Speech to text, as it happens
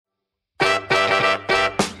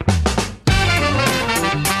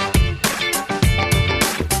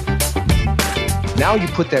now you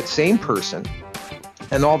put that same person,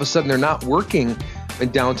 and all of a sudden they're not working in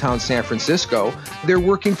downtown San Francisco. They're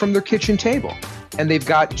working from their kitchen table. And they've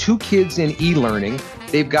got 2 kids in e-learning.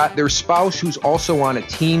 They've got their spouse who's also on a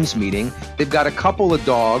Teams meeting. They've got a couple of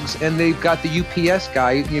dogs, and they've got the UPS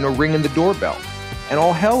guy, ringing the doorbell. And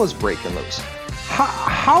all hell is breaking loose.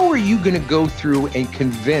 How are you going to go through and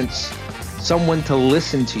convince someone to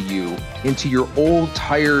listen to you into your old,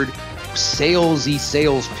 tired, salesy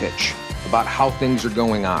sales pitch about how things are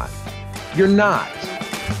going on? You're not.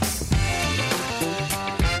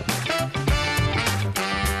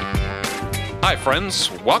 Hi,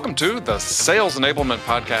 friends. Welcome to the Sales Enablement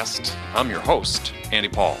Podcast. I'm your host, Andy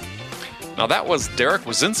Paul. Now, that was Derek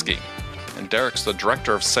Wazinski, and Derek's the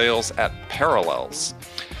Director of Sales at Parallels.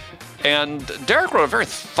 And Derek wrote a very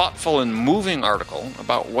thoughtful and moving article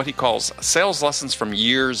about what he calls sales lessons from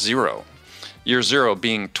year zero. Year zero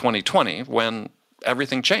being 2020, when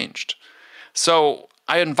everything changed. So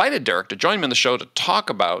I invited Derek to join me on the show to talk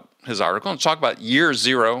about his article and talk about year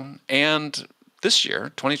zero and this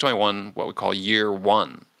year, 2021, what we call year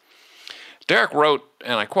one. Derek wrote,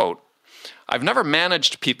 and I quote, "I've never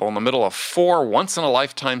managed people in the middle of 4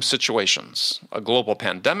 once-in-a-lifetime situations: a global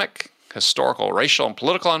pandemic, historical racial and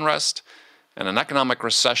political unrest, and an economic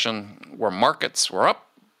recession where markets were up,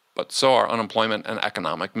 but so are unemployment and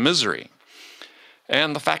economic misery."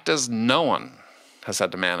 And the fact is, no one has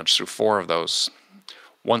had to manage through 4 of those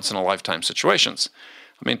once-in-a-lifetime situations.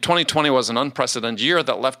 I mean, 2020 was an unprecedented year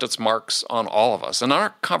that left its marks on all of us. In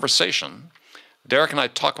our conversation, Derek and I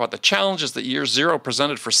talk about the challenges that year zero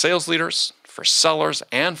presented for sales leaders, for sellers,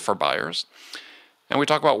 and for buyers. And we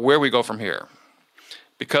talk about where we go from here.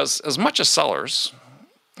 Because as much as sellers,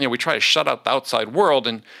 we try to shut out the outside world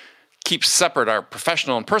and keep separate our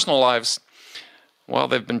professional and personal lives, well,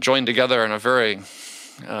 they've been joined together in a very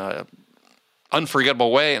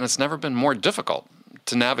unforgettable way, and it's never been more difficult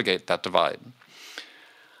to navigate that divide.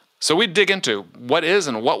 So we dig into what is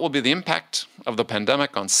and what will be the impact of the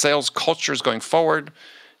pandemic on sales cultures going forward,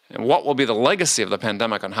 and what will be the legacy of the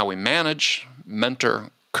pandemic on how we manage,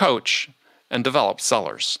 mentor, coach, and develop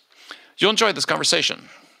sellers. You'll enjoy this conversation.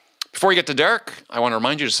 Before we get to Derek, I want to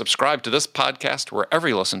remind you to subscribe to this podcast wherever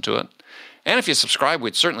you listen to it. And if you subscribe,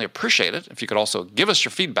 we'd certainly appreciate it if you could also give us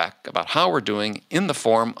your feedback about how we're doing in the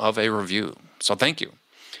form of a review. So thank you.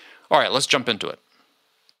 All right, let's jump into it.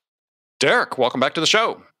 Derek, welcome back to the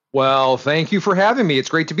show. Well, thank you for having me. It's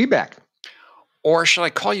great to be back. Or should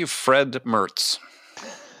I call you Fred Mertz?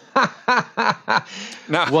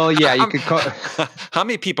 Now, well, yeah, you could call. How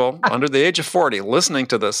many people under the age of 40 listening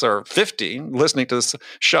to this, or 50 listening to this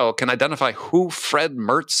show, can identify who Fred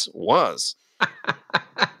Mertz was?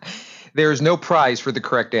 There's no prize for the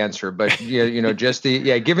correct answer, but just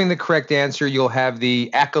giving the correct answer, you'll have the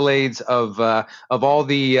accolades of all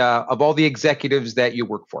the executives that you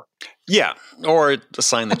work for. Yeah, or a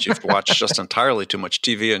sign that you've watched just entirely too much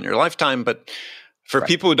TV in your lifetime. But for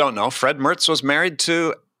people who don't know, Fred Mertz was married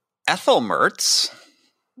to Ethel Mertz,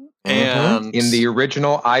 and in the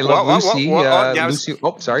original I Love Lucy. Lucy.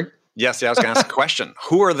 Sorry. Yes, I was going to ask a question.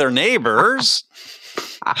 Who are their neighbors?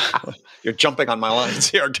 You're jumping on my lines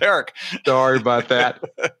here, Derek. Sorry about that.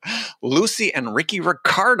 Lucy and Ricky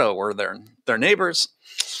Ricardo were their neighbors.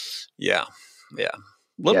 Yeah.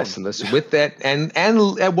 Yes, and listen, with that, and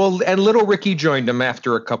little Ricky joined him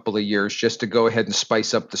after a couple of years just to go ahead and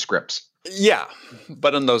spice up the scripts. Yeah,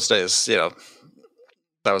 but in those days,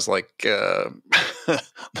 that was like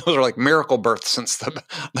those are like miracle births since the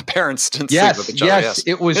parents didn't sleep with each other. Yes,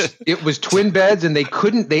 it was twin beds, and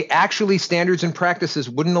they actually standards and practices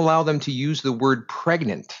wouldn't allow them to use the word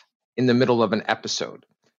pregnant in the middle of an episode.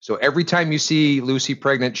 So every time you see Lucy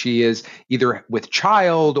pregnant, she is either with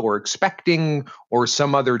child or expecting or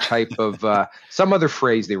some other type of some other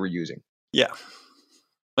phrase they were using. Yeah,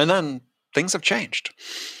 and then things have changed.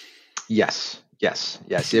 Yes.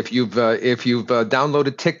 If you've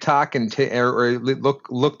downloaded TikTok and or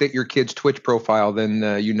looked at your kid's Twitch profile, then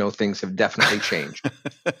things have definitely changed.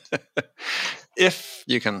 If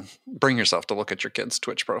you can bring yourself to look at your kid's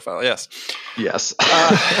Twitch profile, yes.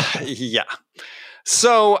 Yeah.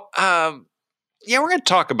 So, we're going to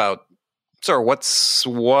talk about sort of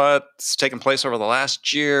what's taken place over the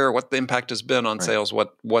last year, what the impact has been on sales,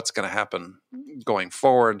 what's going to happen going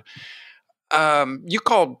forward. You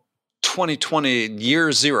called 2020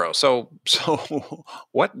 year zero. So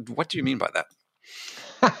what do you mean by that?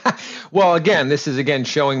 Well, again, this is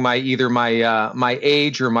showing my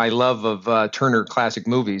age or my love of Turner classic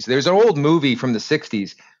movies. There's an old movie from the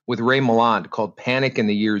 60s with Ray Milland called Panic in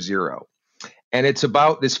the Year Zero. And it's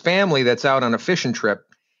about this family that's out on a fishing trip,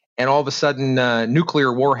 and all of a sudden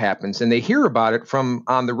nuclear war happens, and they hear about it from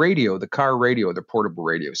on the radio, the car radio, the portable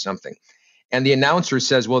radio, something. And the announcer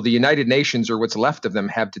says, well, the United Nations, or what's left of them,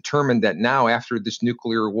 have determined that now, after this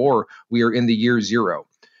nuclear war, we are in the year zero,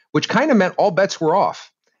 which kind of meant all bets were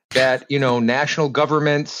off. That, national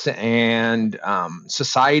governments and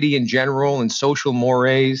society in general and social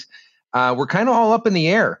mores were kind of all up in the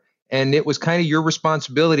air. And it was kind of your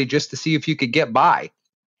responsibility just to see if you could get by.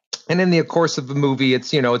 And in the course of the movie,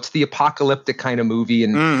 it's the apocalyptic kind of movie.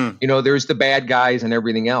 And, there's the bad guys and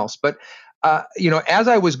everything else. But as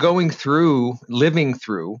I was living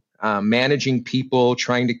through, managing people,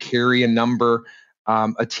 trying to carry a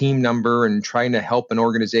team number, and trying to help an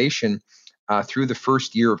organization through the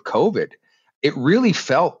first year of COVID, it really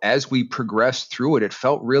felt, as we progressed through it, it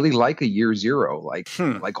felt really like a year zero, like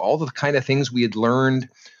all the kind of things we had learned,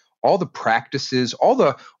 all the practices, all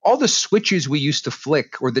the switches we used to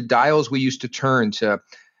flick, or the dials we used to turn to,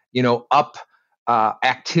 up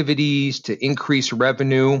activities, to increase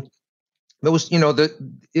revenue. Those,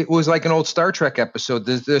 it was like an old Star Trek episode.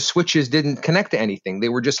 The switches didn't connect to anything. They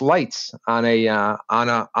were just lights on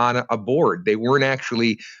a board. They weren't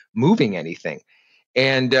actually moving anything.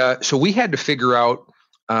 And so we had to figure out,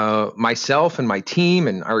 myself and my team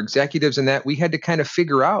and our executives and that, we had to kind of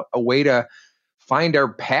figure out a way to find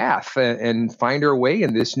our path and find our way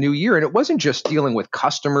in this new year. And it wasn't just dealing with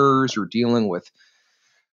customers or dealing with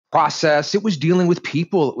process. It was dealing with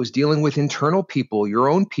people. It was dealing with internal people, your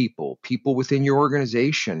own people within your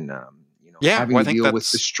organization, having to deal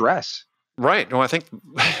with the stress. Right. No, I think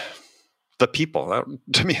the people,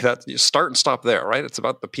 to me, that you start and stop there, right? It's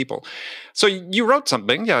about the people. So you wrote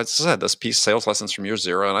something, as I said, this piece, Sales Lessons from Year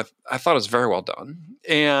Zero, and I thought it was very well done.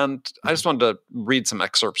 And I just wanted to read some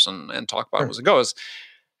excerpts and talk about it as it goes.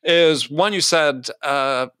 Is one, you said,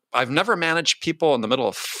 I've never managed people in the middle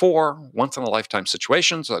of 4 once-in-a-lifetime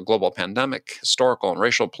situations: a global pandemic, historical and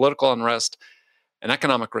racial political unrest, an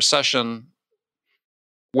economic recession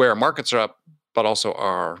where markets are up, but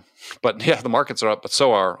the markets are up, but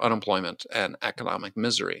so are unemployment and economic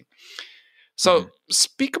misery. So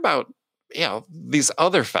speak about these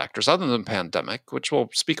other factors other than pandemic, which we'll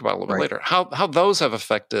speak about a little bit later, how those have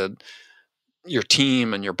affected your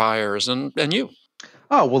team and your buyers and you.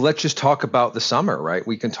 Oh, well, let's just talk about the summer, right?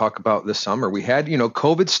 We can talk about the summer. We had,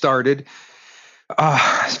 COVID started,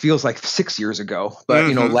 it feels like 6 years ago,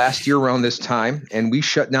 but, last year around this time, and we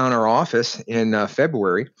shut down our office in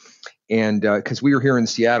February. And because we were here in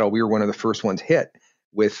Seattle, we were one of the first ones hit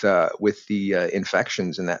with the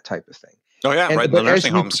infections and that type of thing. Oh, yeah, right in the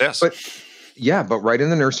nursing homes, yes. But right in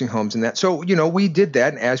the nursing homes and that. So, we did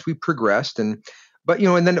that as we progressed. And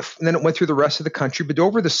then it went through the rest of the country. But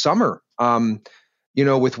over the summer,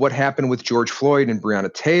 with what happened with George Floyd and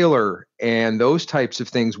Breonna Taylor and those types of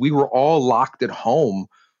things, we were all locked at home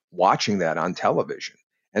watching that on television.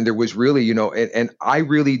 And there was really, and I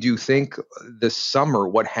really do think this summer,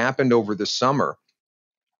 what happened over the summer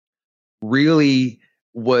really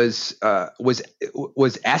was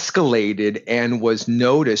escalated and was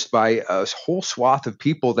noticed by a whole swath of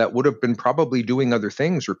people that would have been probably doing other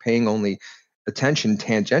things or paying only attention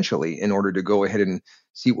tangentially in order to go ahead and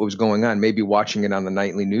see what was going on, maybe watching it on the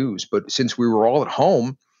nightly news. But since we were all at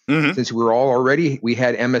home, since we were all we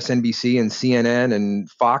had MSNBC and CNN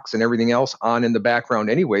and Fox and everything else on in the background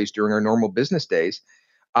anyways during our normal business days,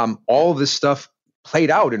 all of this stuff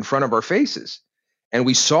played out in front of our faces. And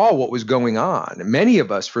we saw what was going on. Many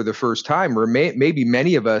of us, for the first time, or maybe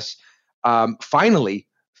many of us, finally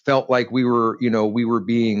felt like we were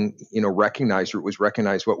being, recognized, or it was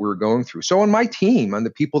recognized what we were going through. So on my team, on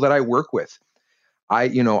the people that I work with, I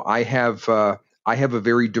have a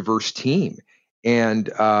very diverse team, and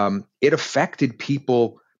it affected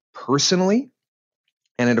people personally,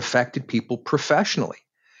 and it affected people professionally.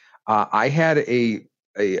 I had a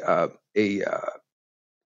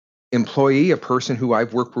employee, a person who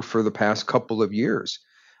I've worked with for the past couple of years,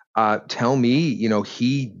 tell me,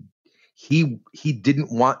 he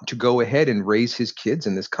didn't want to go ahead and raise his kids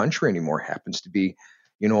in this country anymore. Happens to be,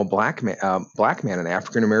 a black man, an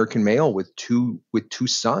African American male with two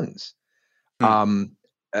sons.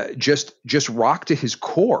 Just rocked to his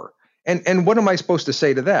core. And what am I supposed to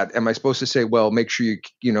say to that? Am I supposed to say, well, make sure hit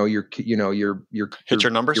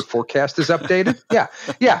your numbers, your forecast is updated?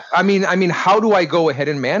 Yeah. I mean, how do I go ahead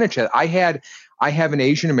and manage it? I have an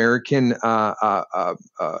Asian American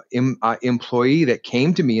employee that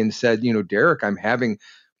came to me and said, Derek, I'm having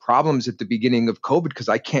problems at the beginning of COVID because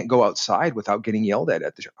I can't go outside without getting yelled at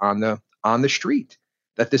on the street,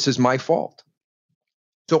 that this is my fault.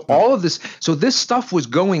 So all of this, this stuff was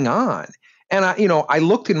going on. And I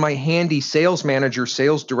looked in my handy sales manager,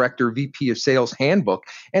 sales director, VP of sales handbook,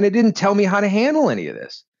 and it didn't tell me how to handle any of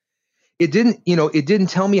this. It didn't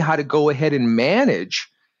tell me how to go ahead and manage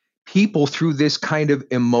people through this kind of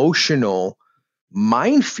emotional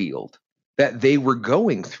minefield that they were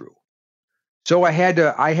going through. So I had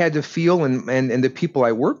to feel, and the people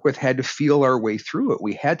I work with had to feel our way through it.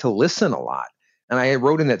 We had to listen a lot. And I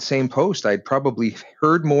wrote in that same post, I'd probably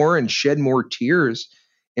heard more and shed more tears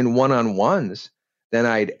in one-on-ones than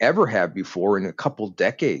I'd ever have before in a couple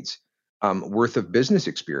decades worth of business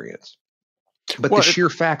experience. But the sheer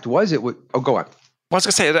fact was it would. Oh, go on. Well, I was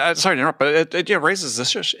going to say, sorry to interrupt, but it raises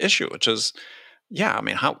this issue, which is, I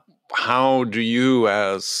mean, how do you,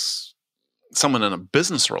 as someone in a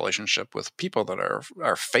business relationship with people that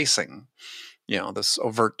are facing, this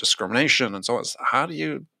overt discrimination and so on, how do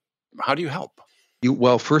you help?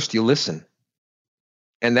 First you listen,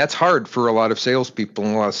 and that's hard for a lot of salespeople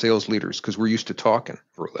and a lot of sales leaders because we're used to talking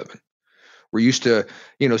for a living. We're used to,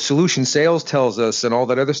 solution sales tells us and all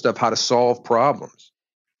that other stuff how to solve problems.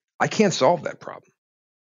 I can't solve that problem.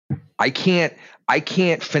 I can't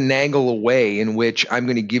finagle a way in which I'm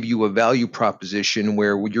going to give you a value proposition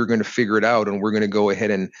where you're going to figure it out and we're going to go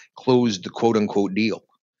ahead and close the quote unquote deal.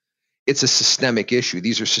 It's a systemic issue.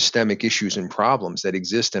 These are systemic issues and problems that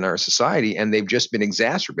exist in our society, and they've just been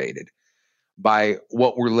exacerbated by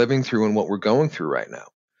what we're living through and what we're going through right now.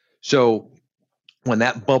 So when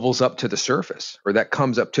that bubbles up to the surface or that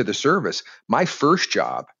comes up to the surface, my first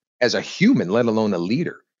job as a human, let alone a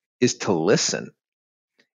leader, is to listen,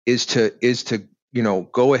 is to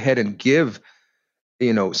go ahead and give,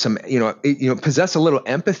 some, possess a little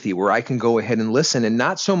empathy where I can go ahead and listen and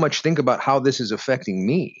not so much think about how this is affecting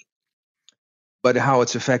me, but how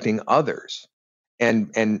it's affecting others.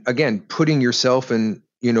 And again, putting yourself in,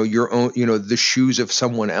 your own, the shoes of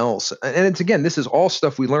someone else. And it's, again, this is all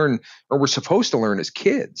stuff we learn or we're supposed to learn as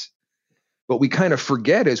kids, but we kind of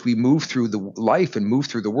forget as we move through the life and move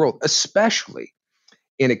through the world, especially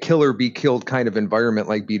in a kill or be killed kind of environment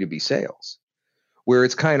like B2B sales, where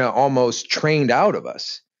it's kind of almost trained out of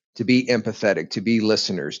us to be empathetic, to be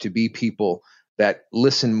listeners, to be people that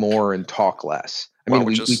listen more and talk less.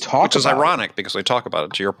 We talk which is ironic because we talk about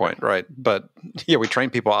it, to your point, right? But we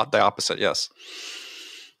train people out the opposite. Yes.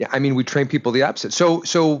 Yeah, we train people the opposite. So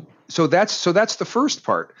that's the first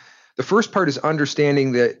part. The first part is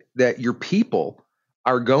understanding that your people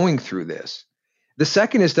are going through this. The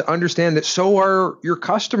second is to understand that so are your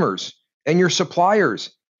customers and your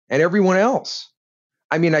suppliers and everyone else.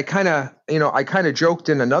 I kind of joked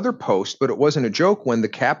in another post, but it wasn't a joke when the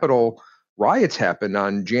Capitol riots happened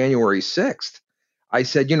on January 6th. I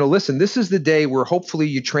said, listen, this is the day where hopefully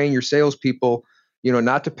you train your salespeople,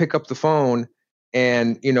 not to pick up the phone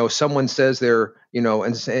and, someone says they're,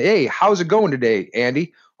 and say, hey, how's it going today,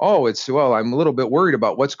 Andy? Oh, I'm a little bit worried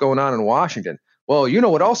about what's going on in Washington. Well,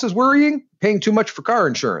 what else is worrying? Paying too much for car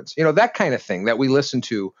insurance, that kind of thing that we listen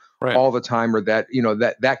to all the time, or that,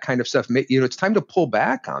 that kind of stuff. It's time to pull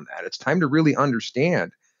back on that. It's time to really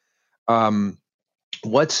understand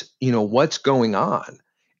what's going on.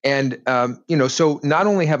 And, so not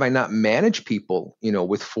only have I not managed people,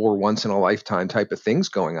 with 4 once in a lifetime type of things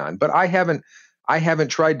going on, but I haven't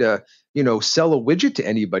tried to, sell a widget to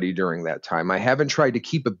anybody during that time. I haven't tried to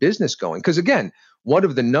keep a business going. Because again, one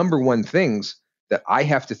of the number one things that I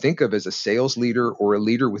have to think of as a sales leader or a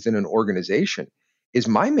leader within an organization is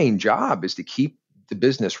my main job is to keep the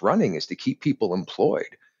business running, is to keep people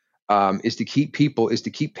employed, is to keep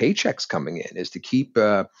paychecks coming in, is to keep,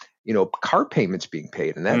 car payments being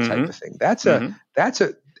paid and that type of thing.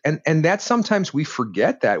 And that's sometimes we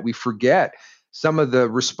forget that. We forget some of the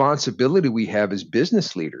responsibility we have as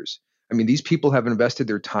business leaders. These people have invested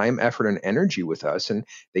their time, effort, and energy with us, and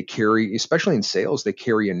they carry, especially in sales, they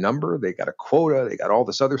carry a number, they got a quota, they got all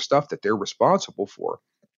this other stuff that they're responsible for.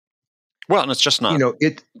 Well, and it's just not,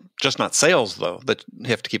 just not sales though that you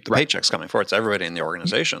have to keep the paychecks coming for. It's everybody in the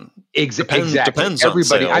organization. Exactly. Depends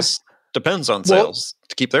everybody. On sales. Depends on sales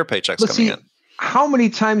to keep their paychecks coming in. How many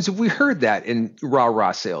times have we heard that in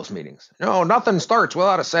rah-rah sales meetings? Nothing starts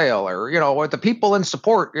without a sale, or, the people in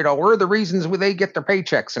support, we're the reasons they get their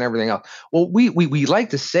paychecks and everything else. Well, we like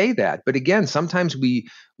to say that, but again, sometimes we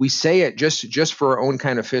say it just for our own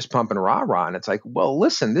kind of fist pump and rah-rah. And it's like, well,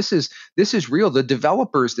 listen, this is real. The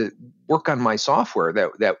developers that work on my software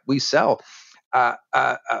that we sell,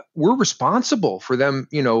 we're responsible for them,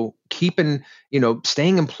 keeping,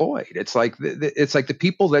 staying employed. It's like the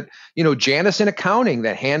people that, Janice in accounting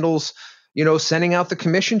that handles, sending out the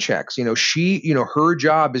commission checks, her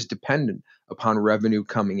job is dependent upon revenue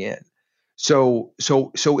coming in. So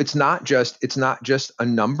it's not just a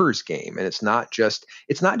numbers game, and it's not just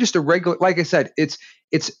a regular, like I said,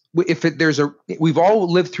 we've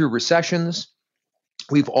all lived through recessions,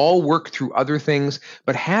 we've all worked through other things,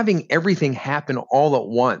 but having everything happen all at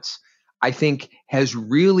once, I think, has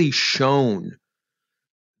really shown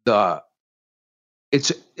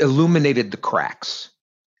it's illuminated the cracks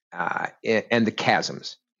and the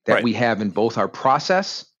chasms that we have in both our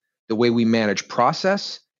process, the way we manage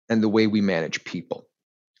process, and the way we manage people.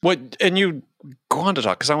 And you go on to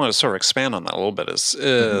talk, because I want to sort of expand on that a little bit,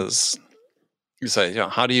 is you say,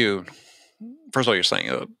 how do you, first of all, you're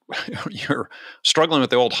saying you're struggling with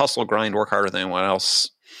the old hustle, grind, work harder than anyone else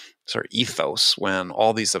sort of ethos when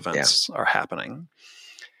all these events are happening.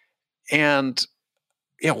 And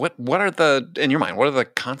what are in your mind, what are the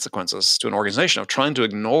consequences to an organization of trying to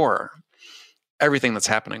ignore everything that's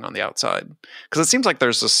happening on the outside? Because it seems like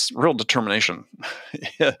there's this real determination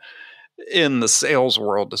in the sales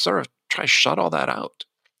world to sort of try to shut all that out.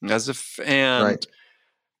 Last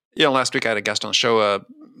week I had a guest on the show,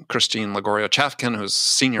 Christine Lagorio-Chafkin, who's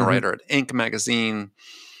senior writer at Inc. magazine,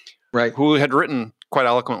 who had written quite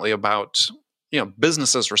eloquently about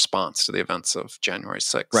business's response to the events of January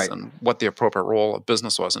 6th and what the appropriate role of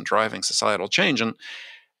business was in driving societal change.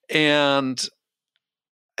 And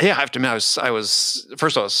I have to admit, I was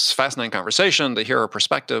first of all, it was a fascinating conversation to hear her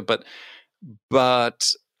perspective, but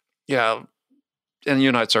and you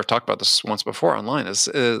and I sort of talked about this once before online,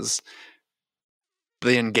 is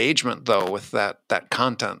the engagement though with that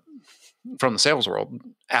content from the sales world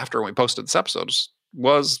after we posted this episode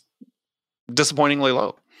was disappointingly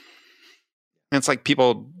low. And it's like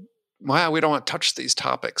people, we don't want to touch these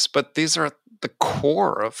topics, but these are at the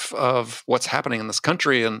core of what's happening in this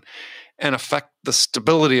country and affect the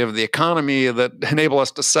stability of the economy that enable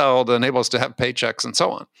us to sell, to enable us to have paychecks and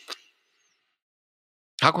so on.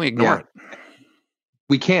 How can we ignore it?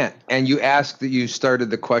 We can't. And you started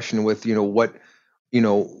the question with, what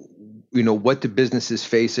do businesses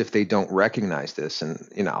face if they don't recognize this?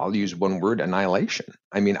 And, I'll use one word: annihilation.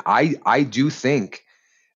 I mean, I do think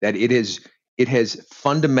that it has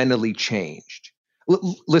fundamentally changed.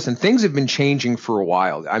 Listen, things have been changing for a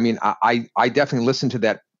while. I mean, I definitely listened to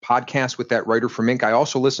that podcast with that writer from Inc. I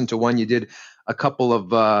also listened to one you did a couple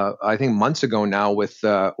of, I think, months ago now with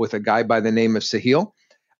a guy by the name of Sahil.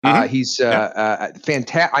 He's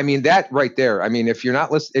fantastic. I mean, that right there. I mean, if you're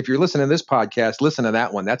listening to this podcast, listen to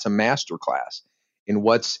that one. That's a masterclass in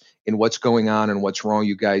what's going on and what's wrong.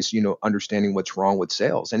 You guys, understanding what's wrong with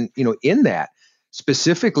sales, and in that,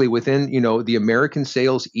 specifically within the American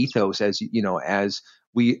sales ethos, as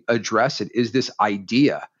we address it, is this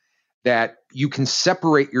idea that you can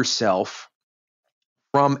separate yourself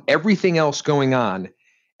from everything else going on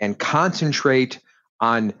and concentrate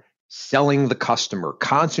on selling the customer,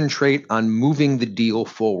 concentrate on moving the deal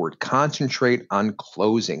forward, concentrate on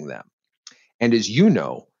closing them. And as you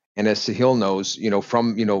know, and as Sahil knows,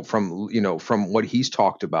 from what he's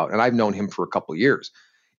talked about, and I've known him for a couple of years,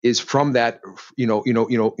 is from that,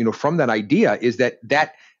 from that idea, is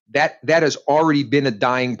that has already been a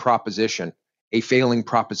dying proposition, a failing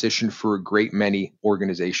proposition for a great many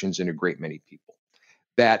organizations and a great many people.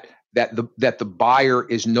 That the buyer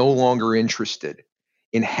is no longer interested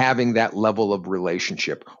in having that level of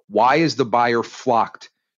relationship. Why is the buyer flocked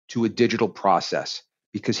to a digital process?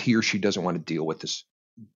 Because he or she doesn't want to deal with this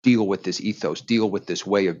ethos, deal with this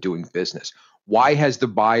way of doing business. Why has the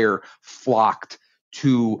buyer flocked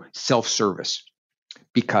to self-service?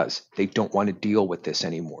 Because they don't want to deal with this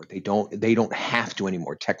anymore. They don't have to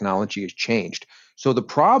anymore. Technology has changed. So the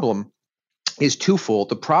problem is twofold.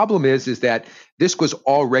 The problem is that this was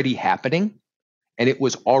already happening, and it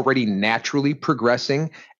was already naturally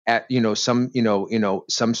progressing at some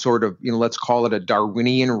sort of let's call it a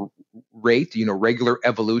Darwinian rate, regular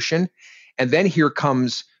evolution. And then here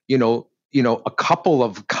comes a couple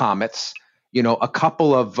of comets, a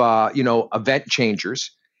couple of event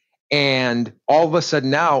changers, and all of a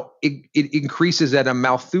sudden now it increases at a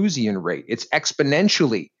Malthusian rate. It's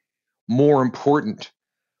exponentially more important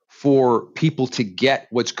for people to get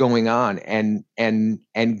what's going on and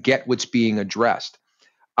get what's being addressed.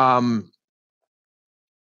 I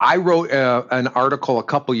wrote an article a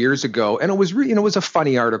couple years ago, and it was it was a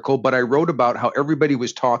funny article, but I wrote about how everybody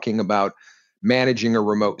was talking about managing a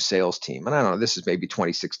remote sales team. And I don't know, this is maybe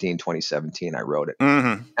 2016, 2017, I wrote it.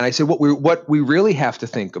 And I said, what we really have to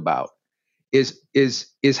think about is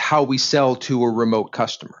how we sell to a remote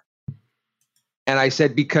customer. And I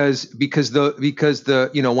said, because the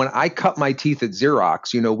when I cut my teeth at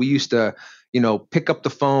Xerox, we used to, pick up the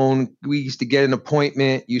phone. We used to get an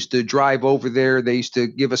appointment, used to drive over there. They used to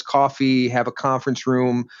give us coffee, have a conference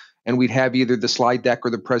room, and we'd have either the slide deck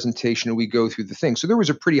or the presentation, and we go through the thing. So there was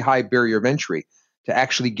a pretty high barrier of entry to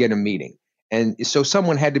actually get a meeting. And so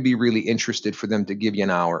someone had to be really interested for them to give you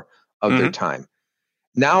an hour of their time.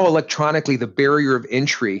 Now, electronically, the barrier of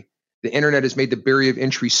entry, the internet has made the barrier of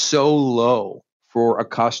entry so low for a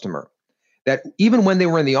customer that even when they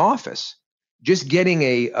were in the office, just getting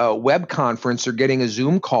a web conference or getting a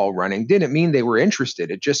Zoom call running didn't mean they were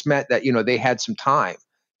interested. It just meant that, they had some time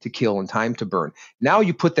to kill and time to burn. Now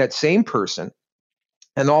you put that same person,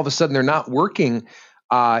 and all of a sudden they're not working,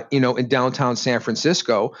 in downtown San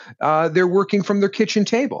Francisco. They're working from their kitchen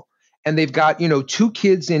table. And they've got, 2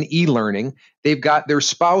 kids in e-learning. They've got their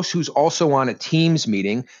spouse who's also on a Teams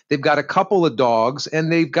meeting. They've got a couple of dogs,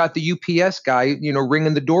 and they've got the UPS guy,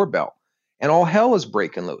 ringing the doorbell. And all hell is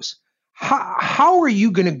breaking loose. How are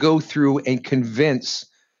you going to go through and convince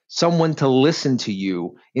someone to listen to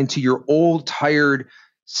you into your old, tired,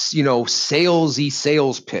 salesy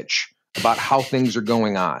sales pitch about how things are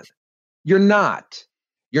going on? You're not.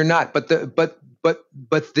 But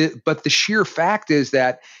the sheer fact is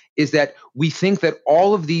that we think that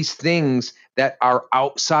all of these things that are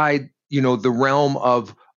outside, the realm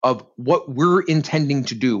of what we're intending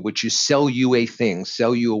to do, which is sell you a thing,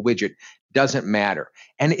 sell you a widget, doesn't matter.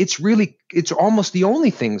 And it's almost the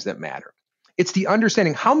only things that matter. It's the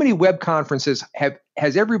understanding. How many web conferences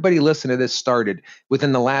has everybody listened to this started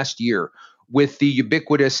within the last year with the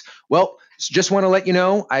ubiquitous, well, just want to let you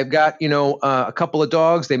know, I've got, a couple of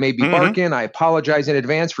dogs. They may be barking. I apologize in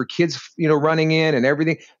advance for kids, running in and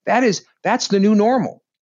everything. That's the new normal.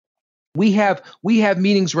 We have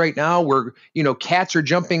meetings right now where, cats are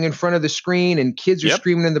jumping in front of the screen and kids are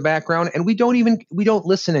screaming in the background, and we don't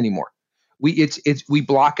listen anymore. We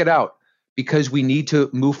block it out because we need to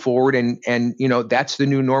move forward, and that's the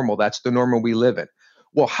new normal. That's the normal we live in.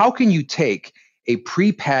 Well, how can you take a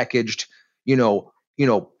prepackaged,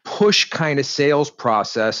 push kind of sales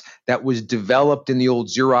process that was developed in the old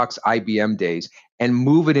Xerox IBM days and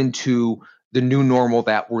move it into the new normal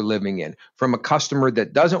that we're living in, from a customer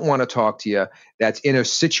that doesn't want to talk to you, that's in a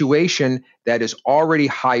situation that is already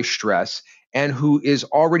high stress, and who is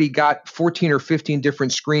already got 14 or 15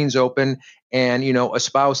 different screens open, and a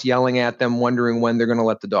spouse yelling at them, wondering when they're going to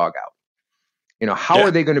let the dog out. How are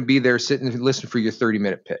they going to be there sitting and listen for your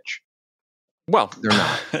 30-minute pitch? Well, they're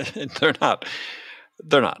not.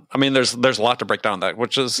 They're not. I mean, there's a lot to break down that,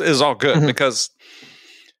 which is all good because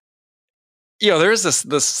there is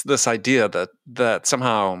this idea that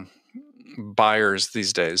somehow buyers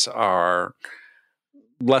these days are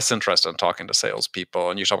less interested in talking to salespeople,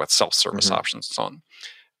 and you talk about self-service options and so on.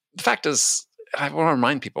 The fact is, I want to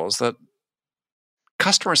remind people is that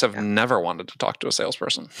customers have never wanted to talk to a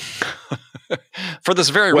salesperson for this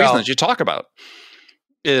very reason that you talk about.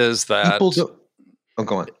 Is that people don't? Oh,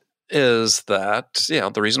 go on. Is that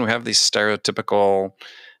the reason we have these stereotypical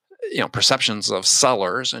perceptions of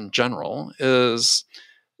sellers in general is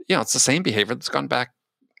it's the same behavior that's gone back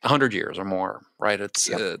 100 years or more, right?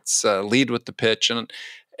 It's lead with the pitch,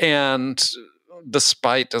 and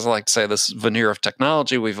despite, as I like to say, this veneer of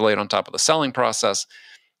technology we've laid on top of the selling process,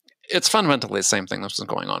 it's fundamentally the same thing that's been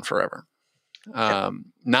going on forever.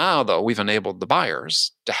 Now, though, we've enabled the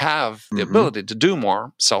buyers to have the ability to do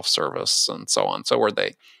more self-service and so on. So where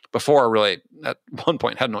they before really at one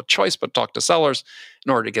point had no choice but talk to sellers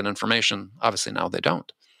in order to get information, obviously now they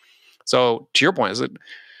don't. So to your point,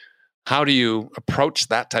 how do you approach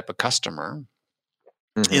that type of customer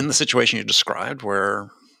in the situation you described where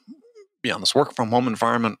this work from home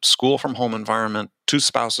environment, school from home environment, 2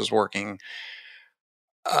 spouses working,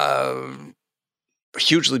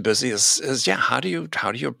 hugely busy is how do you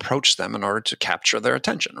approach them in order to capture their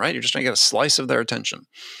attention, right? You're just trying to get a slice of their attention.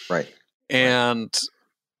 Right. And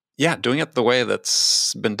doing it the way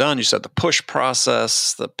that's been done. You said the push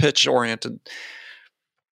process, the pitch oriented.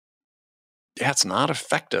 It's not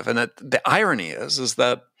effective. And the irony is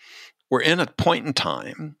that we're in a point in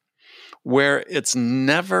time where it's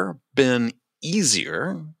never been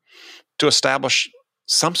easier to establish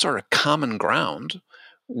some sort of common ground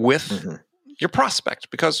with your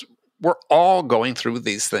prospect, because we're all going through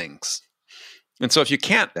these things. And so if you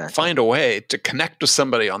can't find a way to connect with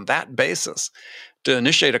somebody on that basis to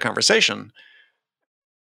initiate a conversation,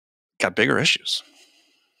 got bigger issues.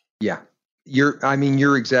 Yeah. You're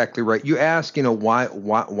exactly right. You ask,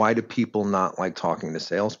 why do people not like talking to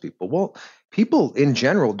salespeople? Well, people in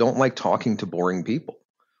general don't like talking to boring people,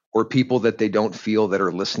 or people that they don't feel that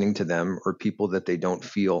are listening to them, or people that they don't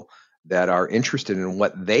feel that are interested in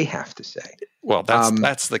what they have to say. Well,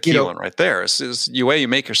 that's the key one right there. Is the way you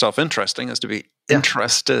make yourself interesting is to be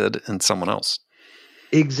interested in someone else.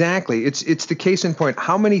 Exactly. It's the case in point.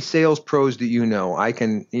 How many sales pros do you know? I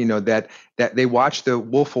can, that they watch the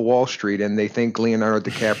Wolf of Wall Street and they think Leonardo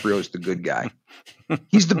DiCaprio is the good guy.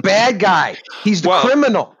 He's the bad guy. He's the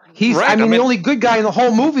criminal. Right. The only good guy in the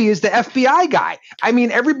whole movie is the FBI guy. I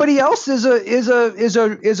mean, everybody else is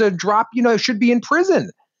a drop, should be in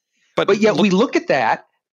prison. But yet we look at that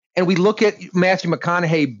and we look at Matthew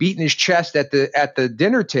McConaughey beating his chest at the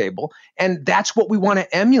dinner table, and that's what we want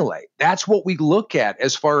to emulate. That's what we look at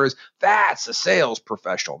as far as that's a sales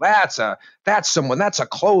professional. That's a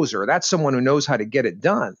closer. That's someone who knows how to get it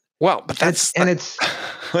done. Well, but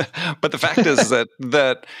but the fact is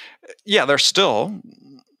that there's still,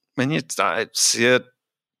 I see it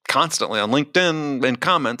constantly on LinkedIn in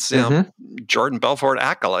comments, Jordan Belfort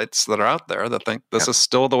acolytes that are out there that think this is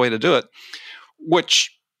still the way to do it,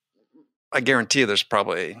 which I guarantee there's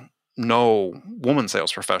probably no woman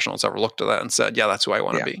sales professional that's ever looked at that and said, yeah, that's who I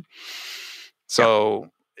want to be.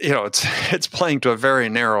 So, it's playing to a very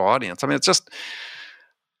narrow audience. I mean, it's just,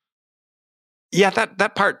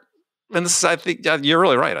 that part, and this is, I think you're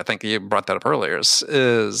really right. I think you brought that up earlier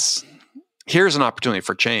is here's an opportunity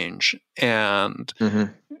for change. And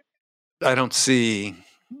I don't see,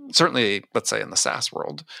 certainly, let's say in the SaaS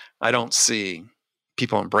world, I don't see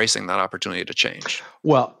people embracing that opportunity to change.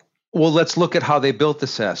 Well, let's look at how they built the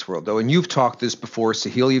SaaS world, though. And you've talked this before,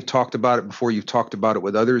 Sahil, you've talked about it before, you've talked about it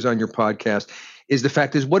with others on your podcast, is the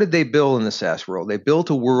fact is, what did they build in the SaaS world? They built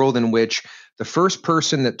a world in which the first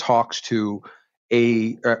person that talks to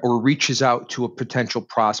or reaches out to a potential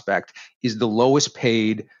prospect is the lowest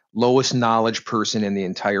paid, lowest knowledge person in the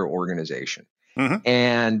entire organization.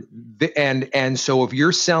 And so if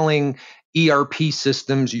you're selling ERP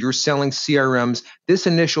systems, you're selling CRMs, this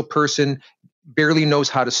initial person barely knows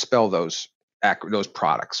how to spell those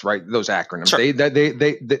products, right? Those acronyms. Sure. They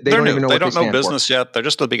don't even know what they stand for. They don't know business yet. They're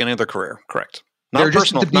just at the beginning of their career. Correct. Not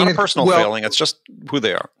a personal failing. It's just who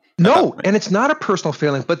they are. No, and it's not a personal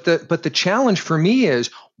failing. But the challenge for me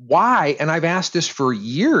is why, and I've asked this for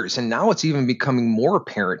years, and now it's even becoming more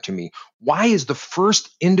apparent to me. Why is the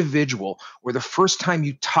first individual or the first time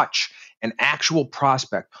you touch an actual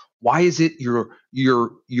prospect, why is it your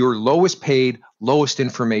lowest paid, lowest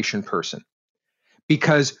information person?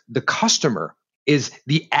 Because the customer is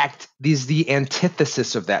the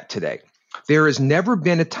antithesis of that today. There has never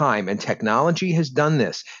been a time, and technology has done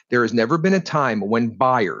this, there has never been a time when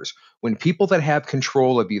buyers, when people that have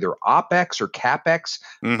control of either OpEx or CapEx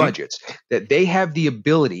budgets, that they have the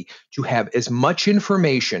ability to have as much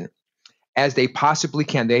information as they possibly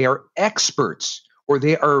can. They are experts, or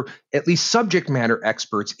they are at least subject matter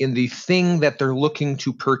experts in the thing that they're looking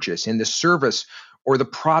to purchase, in the service or the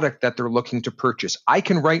product that they're looking to purchase. I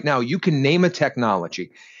can right now, you can name a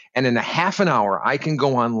technology, and in a half an hour, I can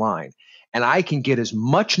go online and I can get as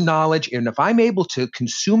much knowledge. And if I'm able to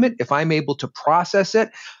consume it, if I'm able to process it,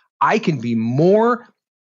 I can be more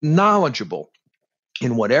knowledgeable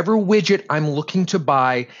in whatever widget I'm looking to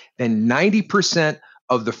buy than 90%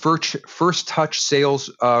 of the first touch sales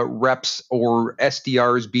reps or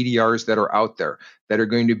SDRs, BDRs that are out there that are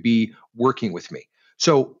going to be working with me.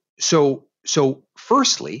 So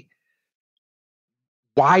firstly,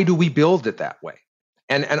 why do we build it that way?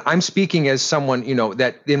 And I'm speaking as someone,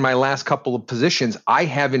 that in my last couple of positions, I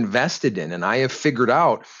have invested in, and I have figured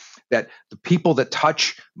out that the people that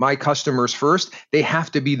touch my customers first, they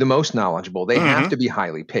have to be the most knowledgeable. They have to be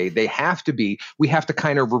highly paid. We have to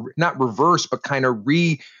kind of not reverse, but kind of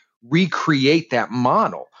recreate that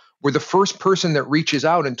model where the first person that reaches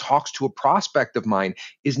out and talks to a prospect of mine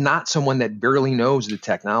is not someone that barely knows the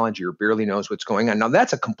technology or barely knows what's going on. Now,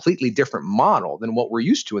 that's a completely different model than what we're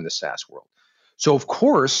used to in the SaaS world. So, of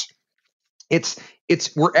course,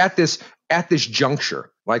 we're at this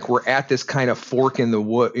juncture, like we're at this kind of fork in the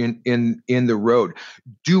wood in the road.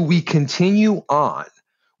 Do we continue on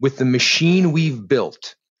with the machine we've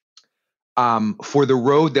built for the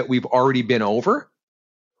road that we've already been over?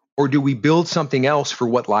 Or do we build something else for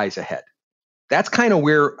what lies ahead? That's kind of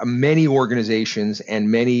where many organizations and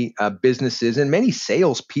many businesses and many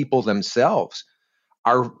salespeople themselves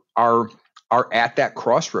are at that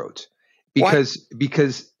crossroads. Because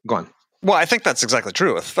go on. Well, I think that's exactly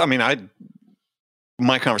true. I mean,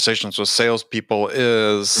 my conversations with salespeople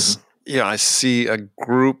is, I see a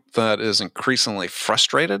group that is increasingly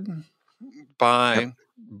frustrated by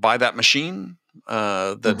that machine,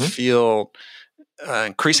 that feel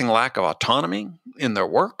increasing lack of autonomy in their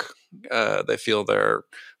work. They feel they're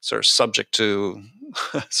sort of subject to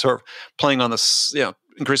sort of playing on this,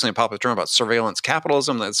 increasingly popular term about surveillance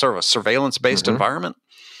capitalism. That's sort of a surveillance-based environment.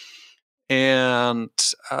 And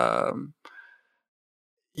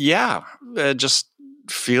just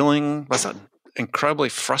feeling incredibly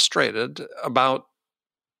frustrated about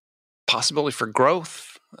possibility for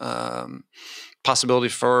growth, possibility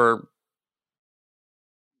for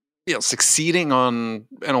succeeding in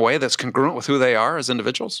a way that's congruent with who they are as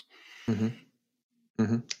individuals. Mm-hmm.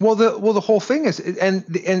 Mm-hmm. Well, the whole thing is, and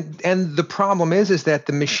the problem is that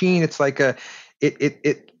the machine, it's like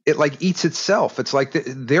it like eats itself. It's like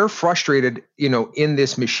they're frustrated, in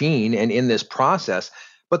this machine and in this process.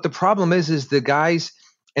 But the problem is the guys,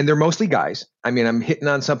 and they're mostly guys. I mean, I'm hitting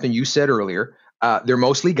on something you said earlier. They're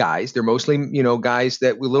mostly guys. They're mostly, guys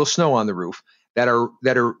that with a little snow on the roof that are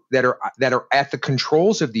at the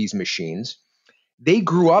controls of these machines. They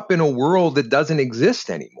grew up in a world that doesn't exist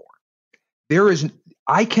anymore.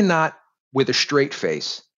 I cannot, with a straight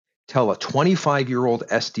face, tell a 25-year-old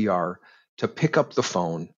SDR to pick up the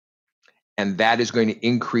phone, and that is going to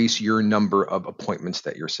increase your number of appointments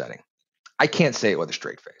that you're setting. I can't say it with a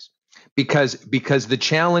straight face because the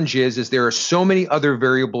challenge is there are so many other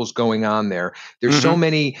variables going on there. There's so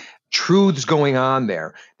many truths going on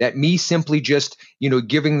there that me simply just,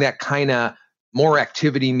 giving that kind of more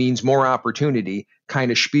activity means more opportunity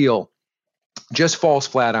kind of spiel just falls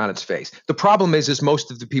flat on its face. The problem is most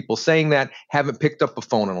of the people saying that haven't picked up a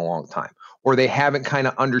phone in a long time, or they haven't kind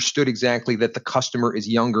of understood exactly that the customer is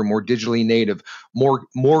younger, more digitally native,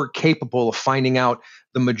 more capable of finding out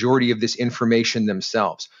the majority of this information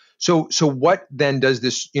themselves. So what then does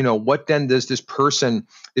this person,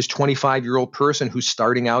 this 25-year-old person who's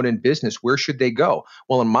starting out in business, where should they go?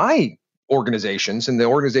 Well, in my organizations and the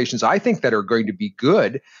organizations I think that are going to be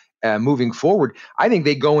good moving forward, I think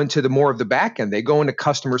they go into the more of the back end. They go into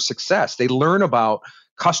customer success. They learn about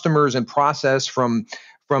customers and process from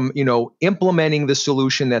implementing the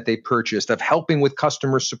solution that they purchased, of helping with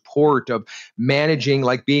customer support, of managing,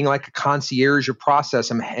 like being like a concierge of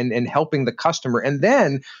process and helping the customer. And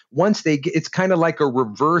then once it's kind of like a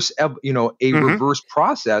reverse, reverse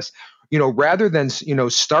process, rather than,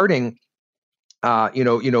 starting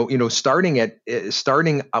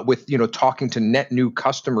starting with, talking to net new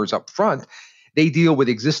customers up front, they deal with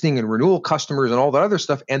existing and renewal customers and all that other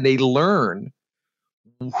stuff. And they learn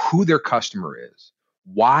who their customer is,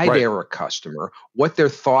 why they're a customer, what their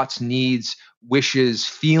thoughts, needs, wishes,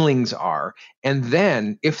 feelings are. And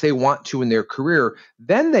then if they want to in their career,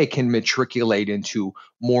 then they can matriculate into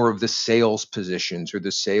more of the sales positions or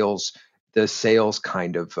the sales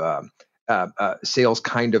kind of sales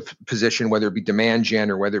kind of position, whether it be demand gen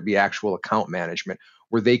or whether it be actual account management,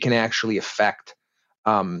 where they can actually affect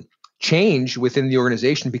change within the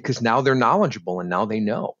organization because now they're knowledgeable and now they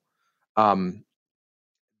know.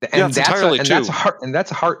 That's a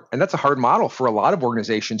hard model for a lot of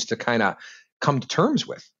organizations to kind of come to terms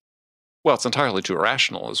with. Well, it's entirely too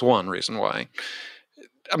irrational is one reason why.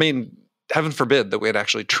 I mean, heaven forbid that we'd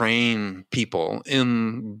actually train people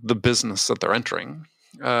in the business that they're entering.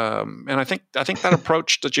 And I think that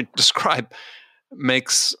approach that you describe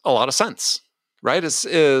makes a lot of sense, right?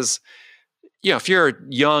 Is if you're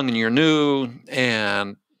young and you're new,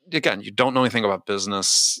 and again, you don't know anything about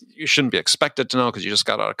business, you shouldn't be expected to know because you just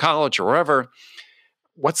got out of college or wherever.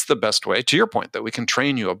 What's the best way, to your point, that we can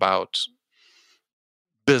train you about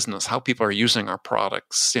business, how people are using our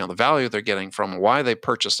products, the value they're getting from why they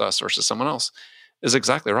purchased us versus someone else, is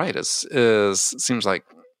exactly right. Seems like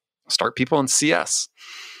start people in CS.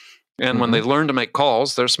 And when they learn to make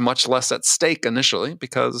calls, there's much less at stake initially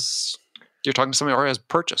because you're talking to somebody who already has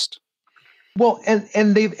purchased. Well,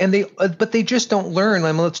 but they just don't learn.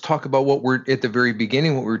 I mean, let's talk about what we're at the very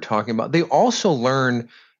beginning, what we were talking about. They also learn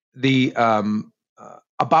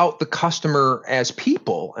about the customer as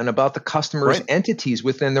people and about the customer's entities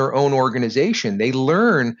within their own organization. They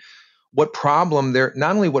learn what problem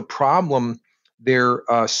their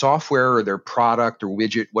software or their product or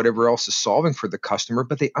widget, whatever else is solving for the customer,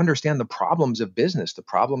 but they understand the problems of business, the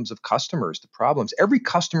problems of customers, the problems. Every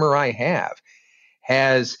customer I have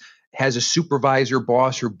has a supervisor,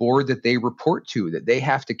 boss, or board that they report to, that they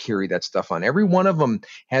have to carry that stuff on. Every one of them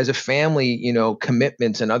has a family,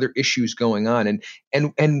 commitments and other issues going on.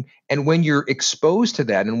 And when you're exposed to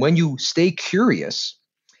that, and when you stay curious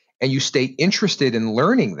and you stay interested in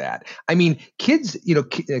learning that, I mean, kids,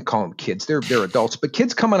 call them kids, they're adults, but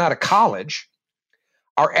kids coming out of college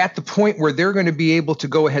are at the point where they're going to be able to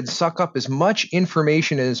go ahead and suck up as much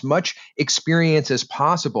information and as much experience as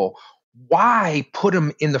possible. Why put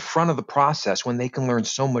them in the front of the process when they can learn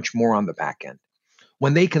so much more on the back end?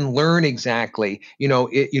 When they can learn exactly,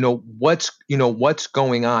 what's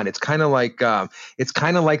going on. It's kind of like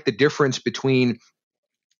the difference between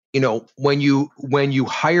when you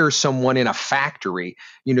hire someone in a factory,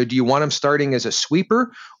 do you want them starting as a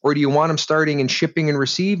sweeper, or do you want them starting in shipping and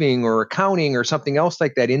receiving or accounting or something else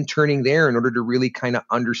like that, interning there in order to really kind of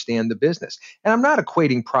understand the business? And I'm not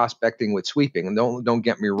equating prospecting with sweeping, and don't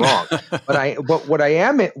get me wrong, but what I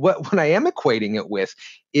am equating it with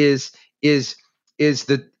is it's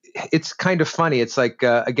kind of funny. It's like,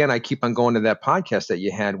 again, I keep on going to that podcast that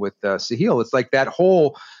you had with Sahil. It's like that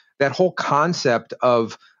whole concept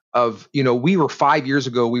of we were 5 years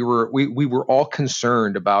ago, we were all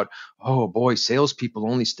concerned about, oh boy,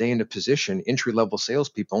 salespeople only stay in a position, entry level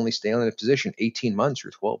salespeople only stay in a position 18 months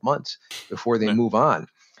or 12 months before they move on.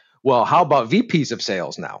 Well, how about VPs of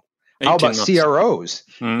sales now? How about months. CROs?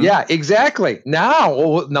 Mm-hmm. Yeah, exactly. Now,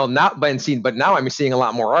 well, no, not been seen, but now I'm seeing a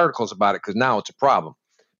lot more articles about it because now it's a problem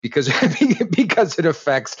because it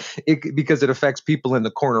affects people in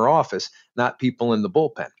the corner office, not people in the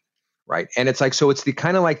bullpen. Right. And it's like, so it's the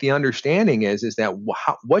kind of like the understanding is that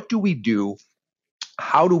what do we do?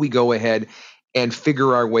 How do we go ahead and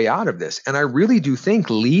figure our way out of this? And I really do think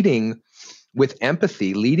leading with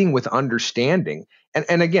empathy, leading with understanding.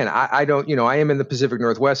 And again, I don't, I am in the Pacific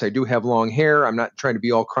Northwest. I do have long hair. I'm not trying to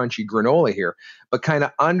be all crunchy granola here, but kind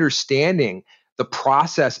of understanding the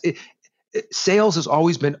process. Sales has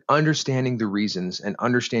always been understanding the reasons and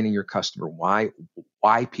understanding your customer, why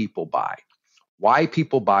people buy. Why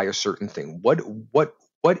people buy a certain thing? What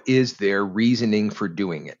is their reasoning for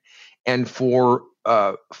doing it? And for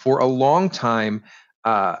a long time,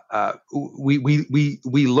 we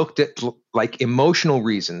looked at like emotional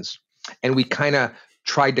reasons, and we kind of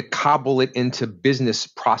tried to cobble it into business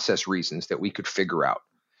process reasons that we could figure out.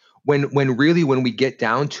 When we get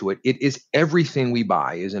down to it, it is everything we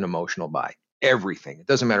buy is an emotional buy. Everything. It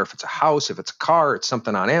doesn't matter if it's a house, if it's a car, it's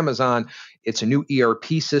something on Amazon, it's a new ERP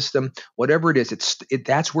system, whatever it is,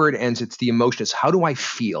 that's where it ends. It's the emotion. It's how do I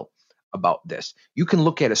feel about this? You can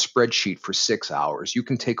look at a spreadsheet for 6 hours. You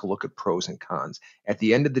can take a look at pros and cons. At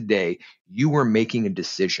the end of the day, you are making a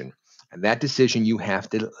decision, and that decision you have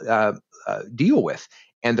to deal with.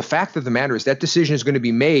 And the fact of the matter is that decision is going to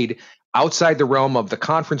be made outside the realm of the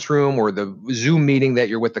conference room or the Zoom meeting that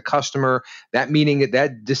you're with the customer. That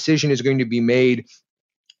decision is going to be made,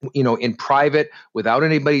 in private without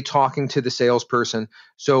anybody talking to the salesperson.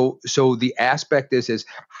 So the aspect is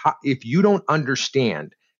how, if you don't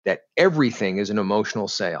understand that everything is an emotional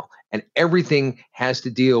sale and everything has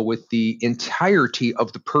to deal with the entirety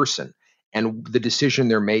of the person and the decision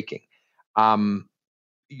they're making,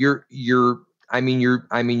 you're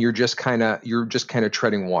just kind of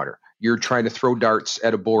treading water. You're trying to throw darts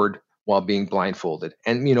at a board while being blindfolded,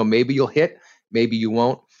 and maybe you'll hit, maybe you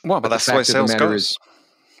won't. Well, but that's the way sales goes.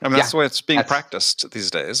 That's the way it's being practiced these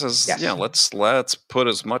days. Let's put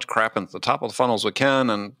as much crap at the top of the funnel as we can,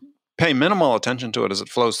 and pay minimal attention to it as it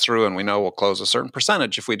flows through, and we know we'll close a certain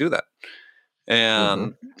percentage if we do that.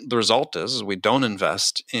 And the result is we don't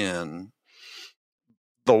invest in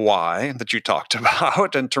the why that you talked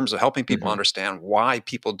about in terms of helping people understand why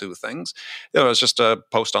people do things. It was just a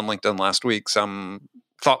post on LinkedIn last week, some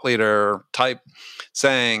thought leader type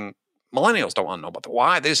saying millennials don't want to know about the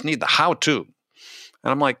why, they just need the how to.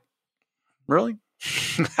 And I'm like, really?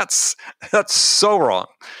 That's so wrong.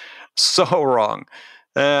 So wrong.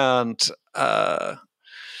 And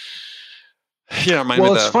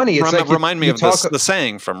it's funny. It's remind me of the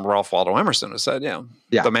saying from Ralph Waldo Emerson who said,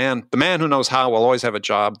 the man who knows how will always have a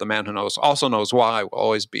job. The man who also knows why will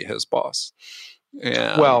always be his boss.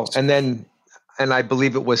 And I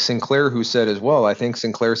believe it was Sinclair who said as well. I think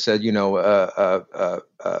Sinclair said,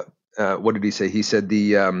 what did he say? He said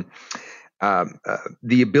the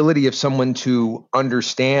ability of someone to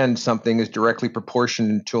understand something is directly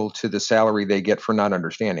proportional to the salary they get for not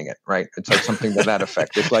understanding it. Right? It's like something to that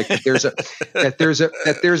effect. It's like there's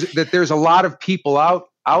a lot of people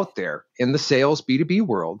out there in the sales B2B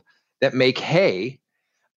world that make hay,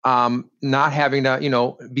 not having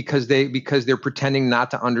to, because they're pretending not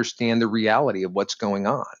to understand the reality of what's going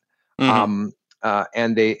on.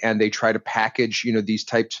 And they try to package, these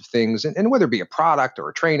types of things, and whether it be a product or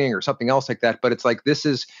a training or something else like that. But it's like, this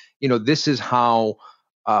is how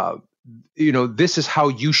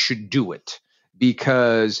you should do it,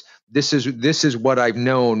 because this is what I've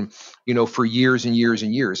known, for years and years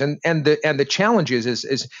and years. And the challenge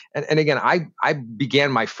is again, I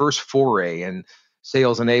began my first foray in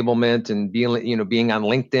sales enablement and being on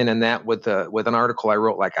LinkedIn and that with an article I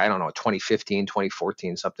wrote, 2015,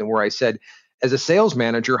 2014, something, where I said, as a sales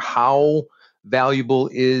manager, how valuable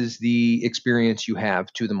is the experience you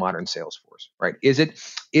have to the modern sales force, right? Is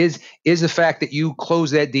the fact that you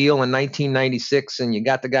close that deal in 1996 and you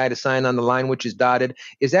got the guy to sign on the line which is dotted,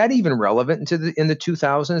 is that even relevant in the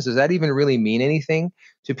 2000s? Does that even really mean anything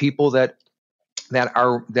to people that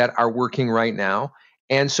are working right now?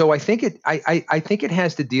 And so I think it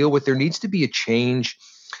has to deal with, there needs to be a change.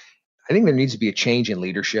 I think there needs to be a change in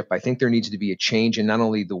leadership. I think there needs to be a change in not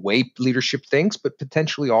only the way leadership thinks, but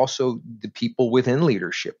potentially also the people within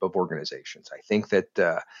leadership of organizations. I think that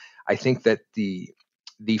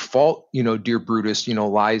the fault, dear Brutus,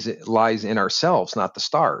 lies in ourselves, not the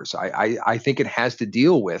stars. I think it has to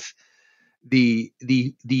deal with the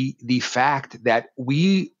fact that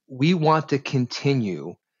we want to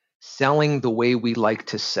continue selling the way we like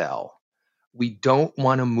to sell. We don't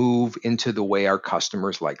want to move into the way our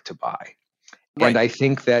customers like to buy. Right. And I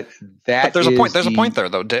think that but there's a point. There's a point there,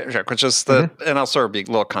 though, Derek, which is that, and I'll sort of be a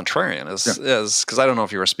little contrarian, is because I don't know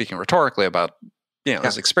if you were speaking rhetorically about,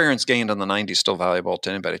 is experience gained in the 90s still valuable to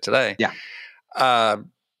anybody today? Yeah. I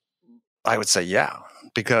would say,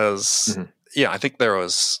 because, I think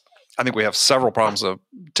we have several problems that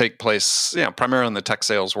take place, primarily in the tech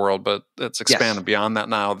sales world, but it's expanded beyond that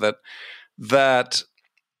now, that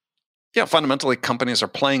fundamentally companies are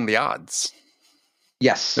playing the odds.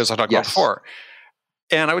 Yes. As I talked about before.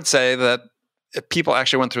 And I would say that if people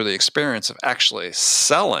actually went through the experience of actually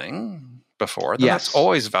selling before, then that's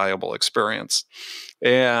always valuable experience.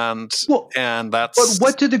 And that's... But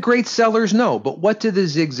what do the great sellers know? But what do the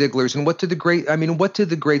Zig Ziglars and what do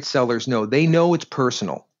the great sellers know? They know it's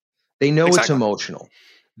personal. They know it's emotional.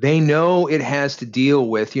 They know it has to deal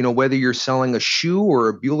with, whether you're selling a shoe or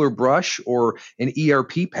a Bueller brush or an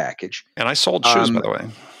ERP package. And I sold shoes, by the way.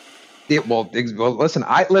 Listen,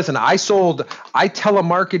 I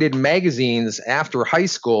telemarketed magazines after high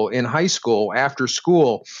school, after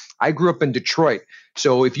school. I grew up in Detroit.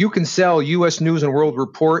 So if you can sell U.S. News and World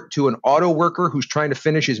Report to an auto worker who's trying to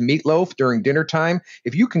finish his meatloaf during dinner time,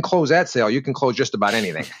 if you can close that sale, you can close just about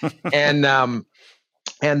anything. But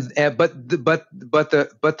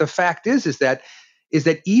the fact is that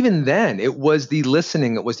even then it was the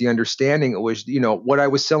listening, it was the understanding, it was, what I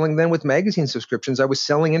was selling then with magazine subscriptions. I was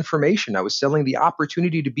selling information. I was selling the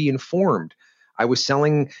opportunity to be informed. I was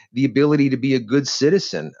selling the ability to be a good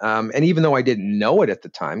citizen. And even though I didn't know it at the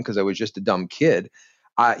time, because I was just a dumb kid,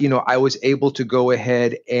 I was able to go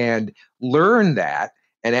ahead and learn that.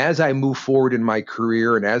 And as I move forward in my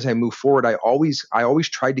career and as I move forward, I always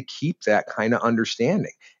tried to keep that kind of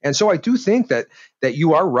understanding. And so I do think that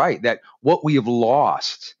you are right, that what we have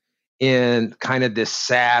lost in kind of this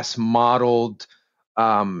SaaS modeled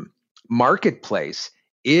marketplace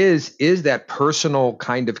is that personal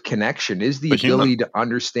kind of connection, is the ability to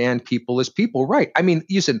understand people as people. Right. I mean,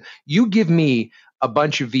 listen, you give me a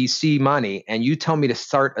bunch of VC money and you tell me to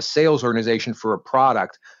start a sales organization for a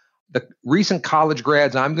product. The recent college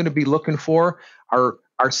grads I'm going to be looking for are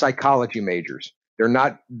psychology majors. They're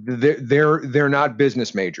not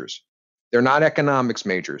business majors. They're not economics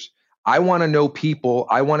majors. I want to know people.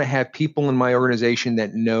 I want to have people in my organization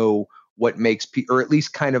that know what makes people, or at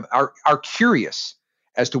least kind of are curious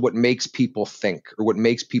as to what makes people think or what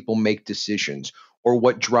makes people make decisions or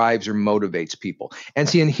what drives or motivates people. And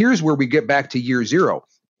here's where we get back to year zero.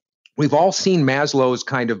 We've all seen Maslow's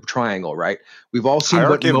kind of triangle, right? We've all seen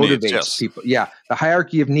hierarchy what motivates people. Yeah, the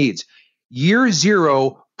hierarchy of needs. Year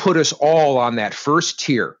zero put us all on that first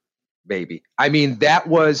tier, baby. I mean, that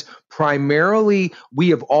was primarily, we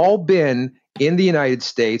have all been in the United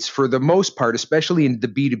States for the most part, especially in the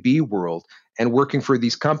B2B world and working for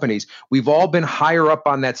these companies. We've all been higher up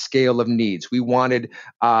on that scale of needs. We wanted,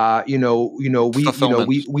 we wanted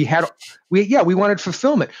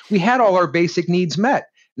fulfillment. We had all our basic needs met.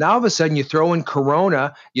 Now all of a sudden you throw in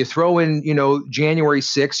Corona, you throw in, January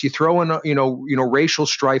 6th, you throw in, racial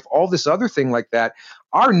strife, all this other thing like that.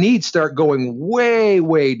 Our needs start going way,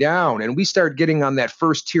 way down, and we start getting on that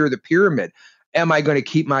first tier of the pyramid. Am I going to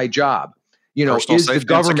keep my job? Is the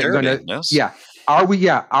government going to? Yes. Yeah. Are we?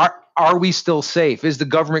 Yeah. Are we still safe? Is the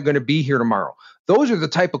government going to be here tomorrow? Those are the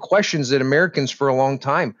type of questions that Americans for a long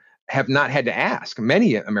time have not had to ask.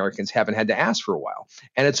 Many Americans haven't had to ask for a while,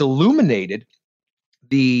 and it's illuminated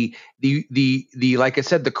the like I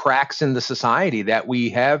said, the cracks in the society that we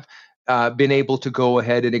have been able to go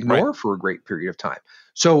ahead and ignore for a great period of time.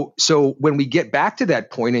 So when we get back to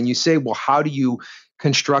that point and you say, well, how do you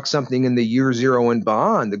construct something in the year zero and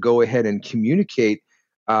beyond to go ahead and communicate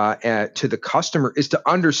to the customer, is to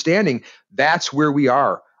understanding that's where we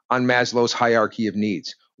are on Maslow's hierarchy of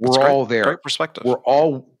needs. We're all there. Great perspective. We're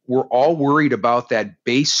all worried about that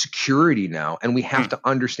base security now, and we have to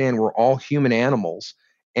understand we're all human animals.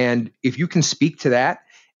 And if you can speak to that,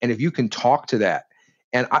 and if you can talk to that,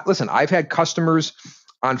 and listen, I've had customers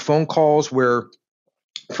on phone calls where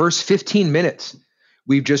first 15 minutes,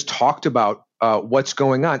 we've just talked about what's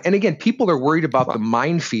going on. And again, people are worried about the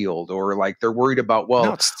minefield, or like they're worried about, well,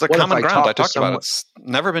 no, it's the common ground I talked about. It's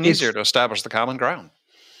never been easier to establish the common ground.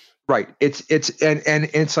 Right.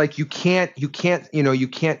 It's like you can't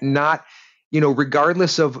not,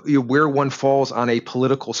 regardless of where one falls on a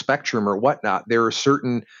political spectrum or whatnot, there are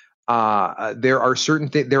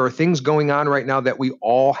things going on right now that we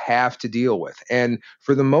all have to deal with. And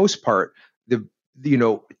for the most part,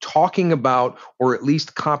 talking about, or at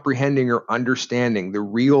least comprehending or understanding the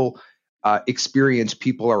real experience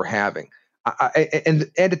people are having, and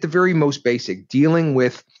at the very most basic, dealing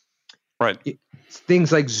with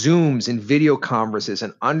things like Zooms and video conferences,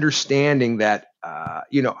 and understanding that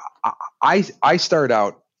I start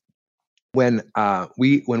out when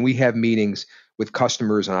we have meetings with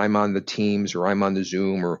customers, and I'm on the Teams, or I'm on the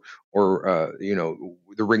Zoom, or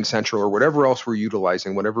the Ring Central, or whatever else we're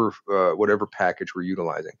utilizing, whatever package we're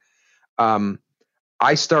utilizing.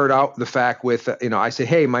 I start out the fact with, I say,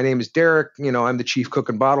 hey, my name is Derek. I'm the chief cook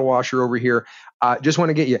and bottle washer over here. Just want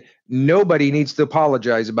to get you, nobody needs to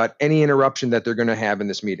apologize about any interruption that they're going to have in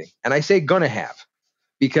this meeting. And I say going to have,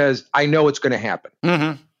 because I know it's going to happen.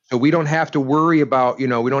 Mm-hmm. So we don't have to worry about, we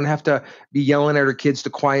don't have to be yelling at our kids to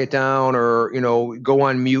quiet down, or, go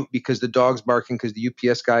on mute because the dog's barking because the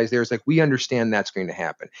UPS guy's there. It's like, we understand that's going to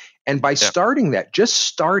happen. And by starting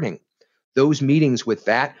those meetings with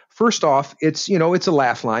that, first off, it's a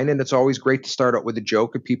laugh line, and it's always great to start out with a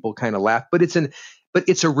joke and people kind of laugh, but it's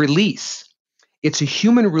a release. It's a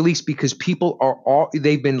human release, because people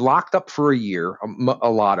they've been locked up for a year, a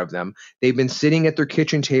lot of them. They've been sitting at their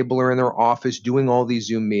kitchen table or in their office doing all these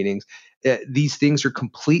Zoom meetings. These things are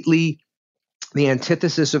completely the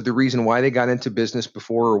antithesis of the reason why they got into business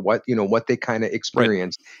before, or what they kind of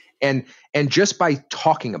experienced. Right. And just by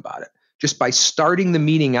talking about it, just by starting the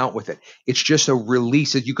meeting out with it, it's just a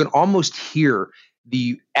release. You can almost hear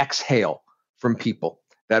the exhale from people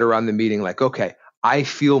that are on the meeting, like, okay, I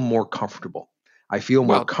feel more comfortable. I feel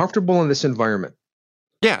more comfortable in this environment.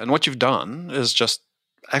 Yeah, and what you've done is just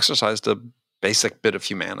exercised a basic bit of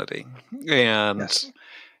humanity. And,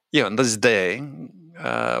 in this day,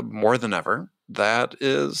 more than ever, that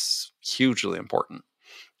is hugely important.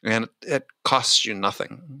 And it costs you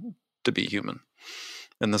nothing to be human.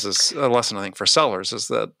 And this is a lesson, I think, for sellers, is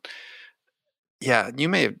that, you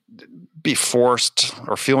may be forced,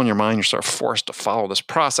 or feel in your mind you're sort of forced to follow this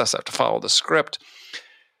process, have to follow the script.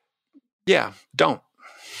 Yeah, don't.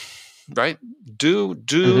 Right?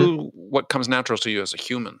 Do what comes natural to you as a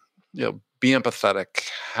human. Be empathetic,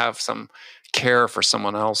 have some care for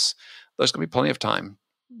someone else. There's going to be plenty of time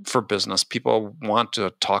for business. People want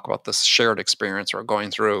to talk about this shared experience we're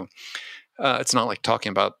going through. It's not like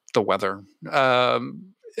talking about the weather.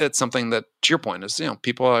 It's something that, to your point, is,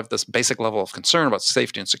 people have this basic level of concern about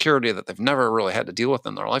safety and security that they've never really had to deal with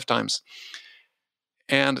in their lifetimes.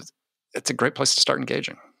 And it's a great place to start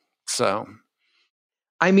engaging. So,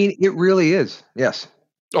 I mean, it really is. Yes.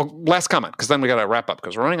 Oh, last comment, because then we got to wrap up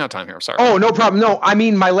because we're running out of time here. Sorry. Oh, no problem. No, I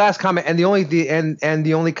mean, my last comment, and the only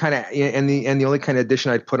kind of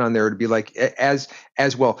addition I'd put on there would be like, as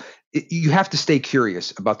well, you have to stay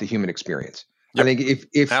curious about the human experience. Yep. I think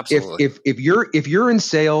if you're in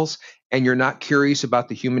sales and you're not curious about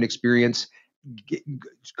the human experience,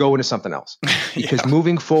 go into something else, because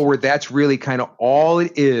moving forward, that's really kind of all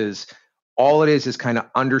it is. All it is kind of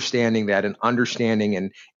understanding that, and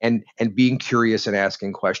understanding and being curious and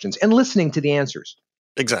asking questions and listening to the answers.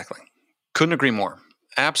 Exactly. Couldn't agree more.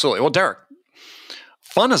 Absolutely. Well, Derek,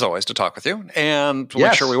 fun as always to talk with you, and we'll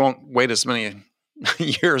make sure we won't wait as many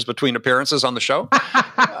years between appearances on the show.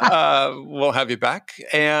 We'll have you back.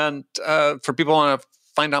 And for people who want to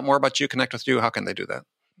find out more about you, connect with you, how can they do that?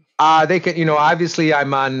 They can, obviously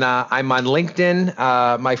I'm on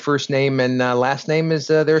LinkedIn. My first name and last name is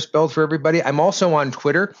there spelled for everybody. I'm also on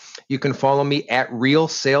Twitter. You can follow me at Real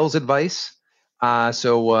Sales Advice. And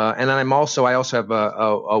then I also have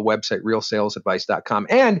a website, realsalesadvice.com.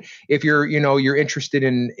 And if you're interested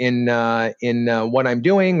in what I'm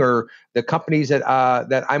doing, or the companies that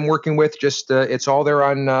I'm working with, just it's all there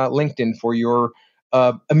on LinkedIn for your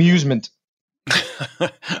amusement.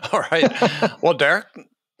 All right. Well, Derek,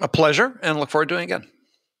 a pleasure, and look forward to doing it again.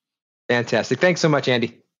 Fantastic. Thanks so much,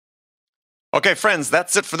 Andy. Okay, friends,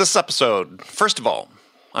 that's it for this episode. First of all,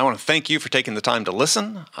 I want to thank you for taking the time to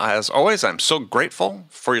listen. As always, I'm so grateful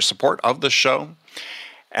for your support of the show.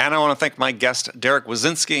 And I want to thank my guest, Derek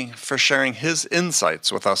Wyszynski, for sharing his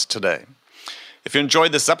insights with us today. If you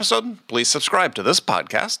enjoyed this episode, please subscribe to this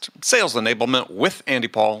podcast, Sales Enablement with Andy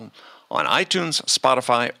Paul, on iTunes,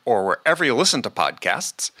 Spotify, or wherever you listen to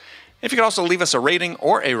podcasts. If you could also leave us a rating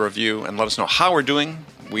or a review and let us know how we're doing,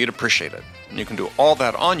 we'd appreciate it. And you can do all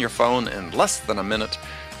that on your phone in less than a minute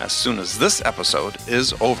as soon as this episode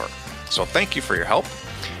is over. So thank you for your help.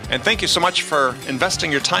 And thank you so much for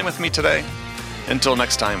investing your time with me today. Until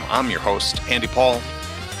next time, I'm your host, Andy Paul.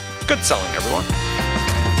 Good selling, everyone.